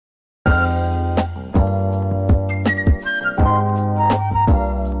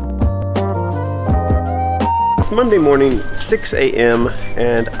Monday morning, 6 a.m.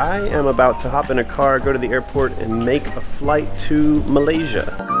 and I am about to hop in a car, go to the airport and make a flight to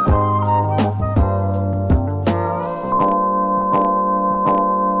Malaysia.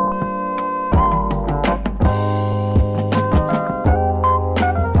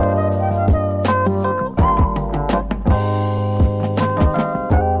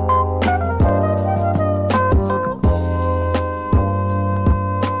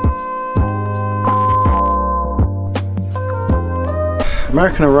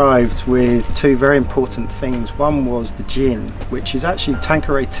 American arrived with two very important things. One was the gin, which is actually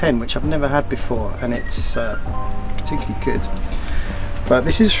Tanqueray 10, which I've never had before, and it's particularly good. But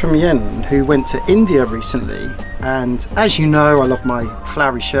this is from Yen, who went to India recently, and as you know, I love my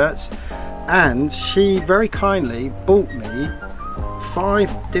flowery shirts, and she very kindly bought me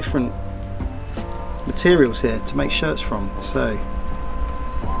 5 different materials here to make shirts from. So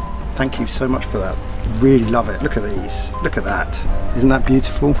thank you so much for that. Really love it. Look at these. Look at that. Isn't that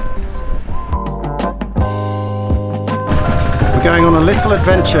beautiful? We're going on a little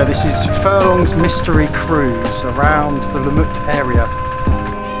adventure. This is Furlong's Mystery Cruise around the Lumut area.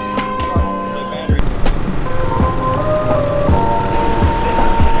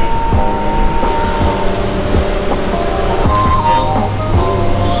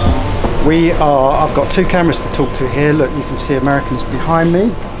 I've got 2 cameras to talk to here. Look, you can see Americans behind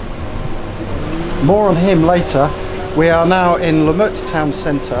me. More on him later. We are now in Lumut town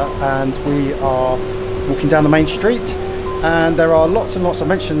centre and we are walking down the main street, and there are lots and lots, I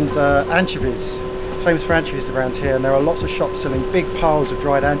mentioned anchovies, famous for anchovies around here, and there are lots of shops selling big piles of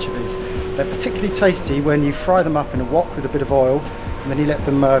dried anchovies. They're particularly tasty when you fry them up in a wok with a bit of oil and then you let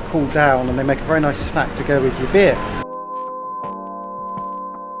them cool down, and they make a very nice snack to go with your beer.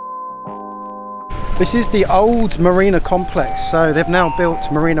 This is the old marina complex, so they've now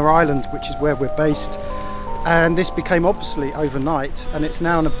built Marina Island, which is where we're based, and this became obsolete overnight and it's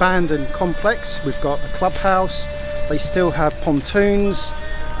now an abandoned complex. We've got a clubhouse, they still have pontoons,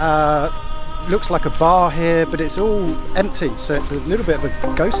 looks like a bar here, but it's all empty, so it's a little bit of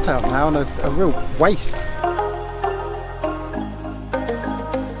a ghost town now and a real waste.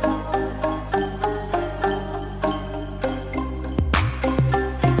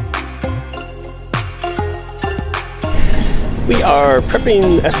 We are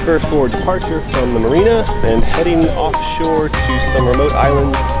prepping Esper for departure from the marina and heading offshore to some remote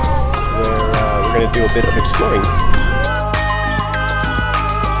islands where we're going to do a bit of exploring.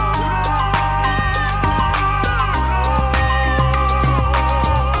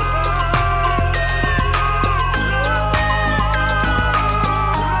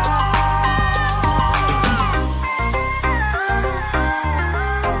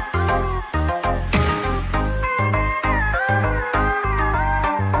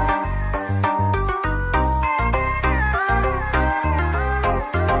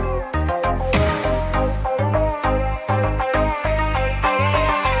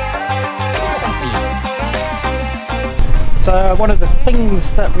 So one of the things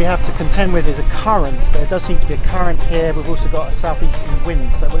that we have to contend with is a current. There does seem to be a current here. We've also got a southeasterly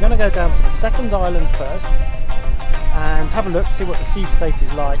wind. So we're going to go down to the second island first and have a look, see what the sea state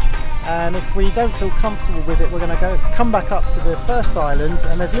is like. And if we don't feel comfortable with it, we're going to come back up to the first island,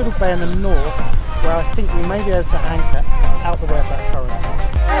 and there's a little bay in the north where I think we may be able to anchor out the way of that current.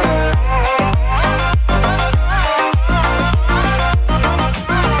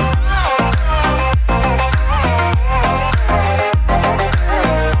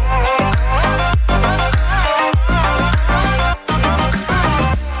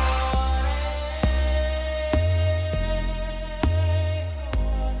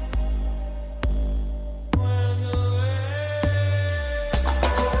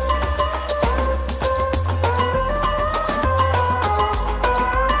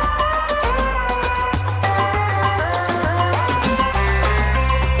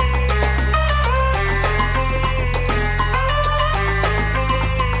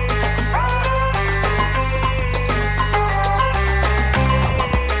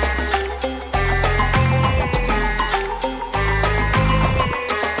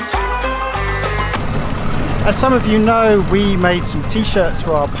 As some of you know, we made some t-shirts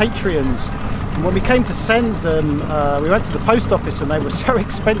for our Patreons, and when we came to send them, we went to the post office and they were so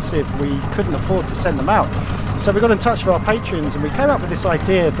expensive we couldn't afford to send them out. So we got in touch with our Patreons and we came up with this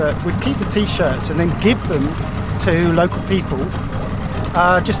idea that we'd keep the t-shirts and then give them to local people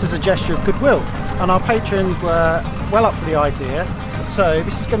just as a gesture of goodwill. And our patrons were well up for the idea. So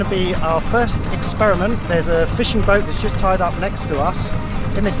this is going to be our first experiment. There's a fishing boat that's just tied up next to us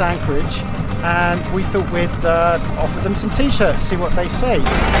in this anchorage, and we thought we'd offer them some t-shirts, see what they say.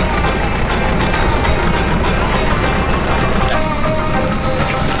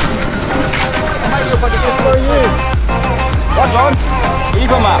 Where are you? What's on?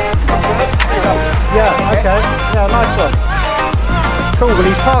 Yeah, okay. Yeah, nice one. Cool, well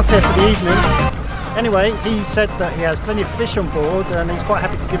he's parked here for the evening. Anyway, he said that he has plenty of fish on board and he's quite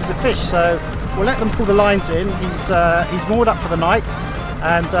happy to give us a fish, so we'll let them pull the lines in. He's moored up for the night,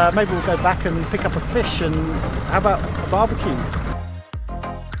 and maybe we'll go back and pick up a fish, and how about a barbecue?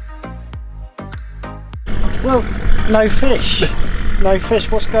 Well, no fish. No fish,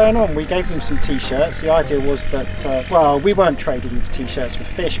 what's going on? We gave them some t-shirts. The idea was that, well, we weren't trading t-shirts for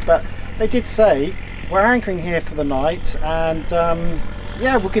fish, but they did say, we're anchoring here for the night, and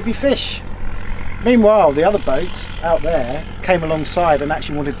yeah, we'll give you fish. Meanwhile, the other boat out there came alongside and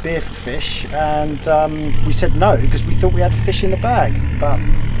actually wanted beer for fish, and we said no because we thought we had fish in the bag, but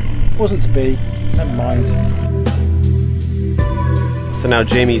it wasn't to be. Never mind. So now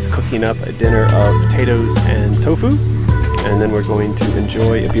Jamie's cooking up a dinner of potatoes and tofu, and then we're going to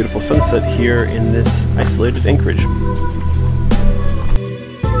enjoy a beautiful sunset here in this isolated anchorage.